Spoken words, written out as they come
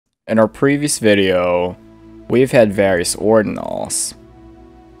In our previous video, we've had various ordinals,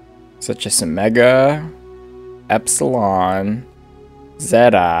 such as omega, epsilon,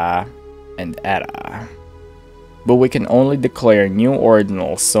 zeta, and eta. But we can only declare new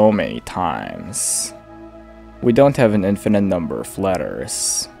ordinals so many times. We don't have an infinite number of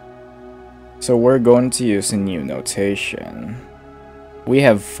letters. So we're going to use a new notation. We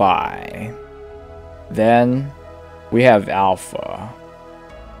have phi. Then we have alpha.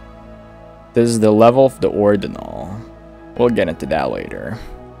 This is the level of the ordinal. We'll get into that later.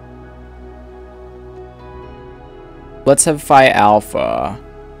 Let's have phi alpha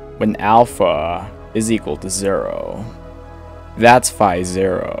when alpha is equal to 0. That's phi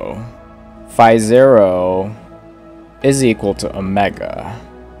 0. Phi 0 is equal to omega.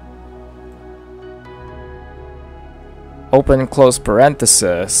 Open and close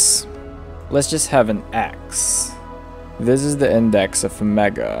parenthesis. Let's just have an x. This is the index of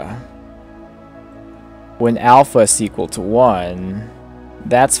omega. When alpha is equal to 1,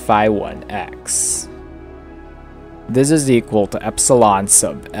 that's phi 1x. This is equal to epsilon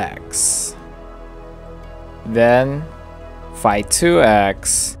sub x. Then, phi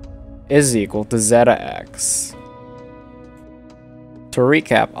 2x is equal to zeta x. To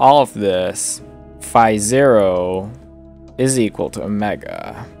recap all of this, phi 0 is equal to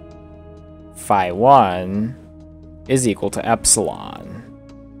omega. Phi 1 is equal to epsilon.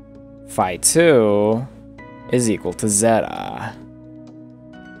 Phi 2 is equal to zeta.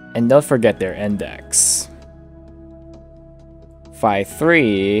 And don't forget their index. Phi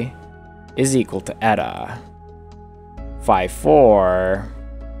 3 is equal to eta. Phi 4,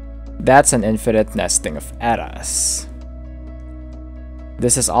 that's an infinite nesting of etas.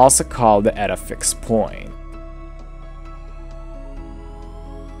 This is also called the eta fixed point.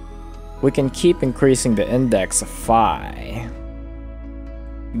 We can keep increasing the index of phi.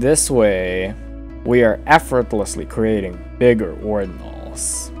 This way, we are effortlessly creating bigger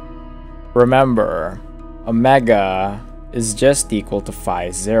ordinals. Remember, omega is just equal to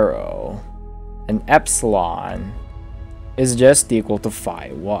phi 0, and epsilon is just equal to phi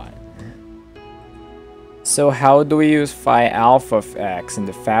 1. So how do we use phi alpha of x in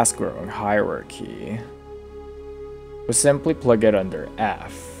the fast-growing hierarchy? We simply plug it under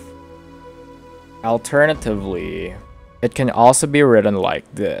f. Alternatively, it can also be written like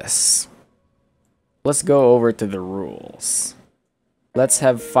this. Let's go over to the rules. Let's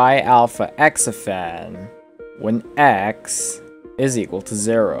have phi alpha x of n when x is equal to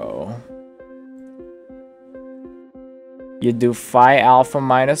 0. You do phi alpha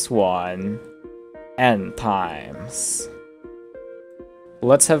minus 1 n times.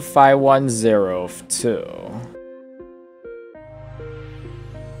 Let's have phi 1 0 of 2.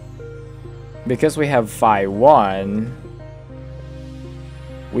 Because we have phi 1,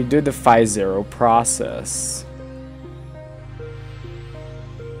 we do the phi 0 process.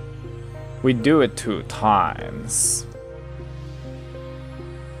 We do it 2 times.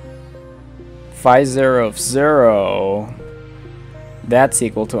 Phi 0 of 0, that's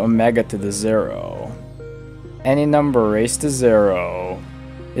equal to omega to the 0. Any number raised to 0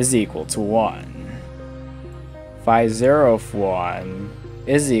 is equal to 1. Phi 0 of 1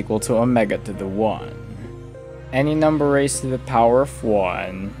 is equal to omega to the 1. Any number raised to the power of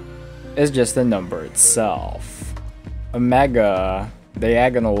 1 is just the number itself. Omega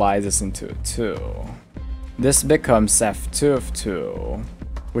diagonalizes into a 2. This becomes f2 of 2,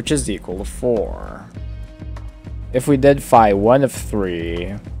 which is equal to 4. If we did phi 1 of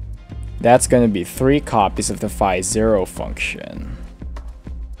 3, that's going to be 3 copies of the phi 0 function.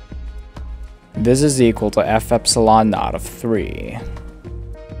 This is equal to f epsilon naught of 3.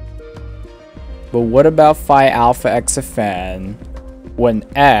 But what about phi alpha x of n when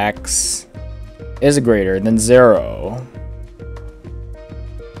x is greater than 0?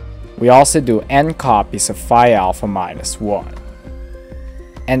 We also do n copies of phi alpha minus 1.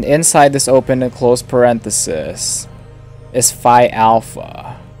 And inside this open and closed parenthesis is phi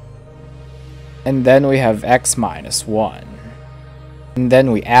alpha. And then we have x minus 1. And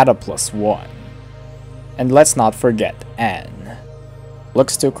then we add a plus 1. And let's not forget n.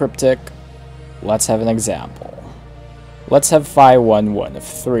 Looks too cryptic? Let's have an example. Let's have phi 1 1 of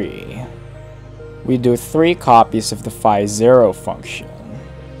 3. We do 3 copies of the phi 0 function.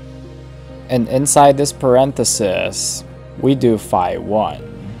 And inside this parenthesis, we do phi 1.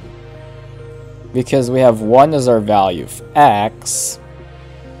 Because we have 1 as our value of x,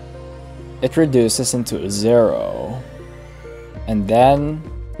 it reduces into a 0. And then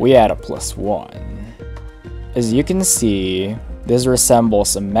we add a plus 1. As you can see, this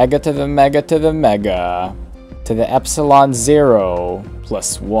resembles omega to the mega to the mega to the epsilon 0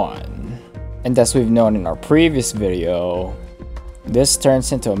 plus 1. And as we've known in our previous video, this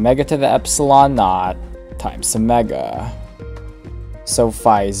turns into omega to the epsilon naught times omega. So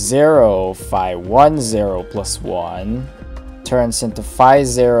phi 0, phi 10 plus 1 turns into phi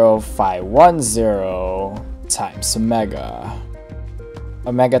 0, phi 10 times omega.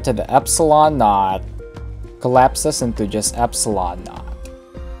 Omega to the epsilon naught collapses into just epsilon naught.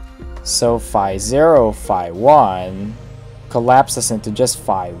 So phi 0, phi 1 collapses into just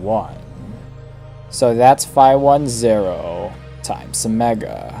phi 1. So that's phi 10 times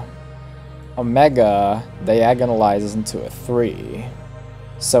omega. Omega diagonalizes into a 3.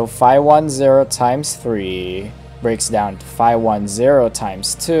 So phi 10 times 3 breaks down to phi 10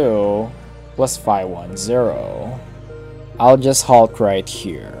 times 2 plus phi 10. I'll just halt right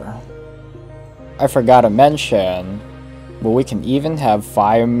here. I forgot to mention, but we can even have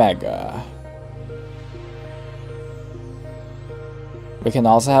phi omega. We can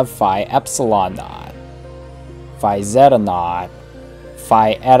also have phi epsilon naught, phi zeta naught,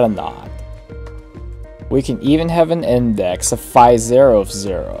 phi eta naught. We can even have an index of phi 0 of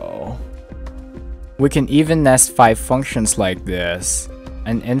 0. We can even nest 5 functions like this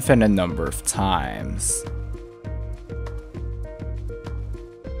an infinite number of times.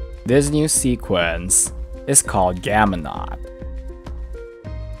 This new sequence is called gamma naught.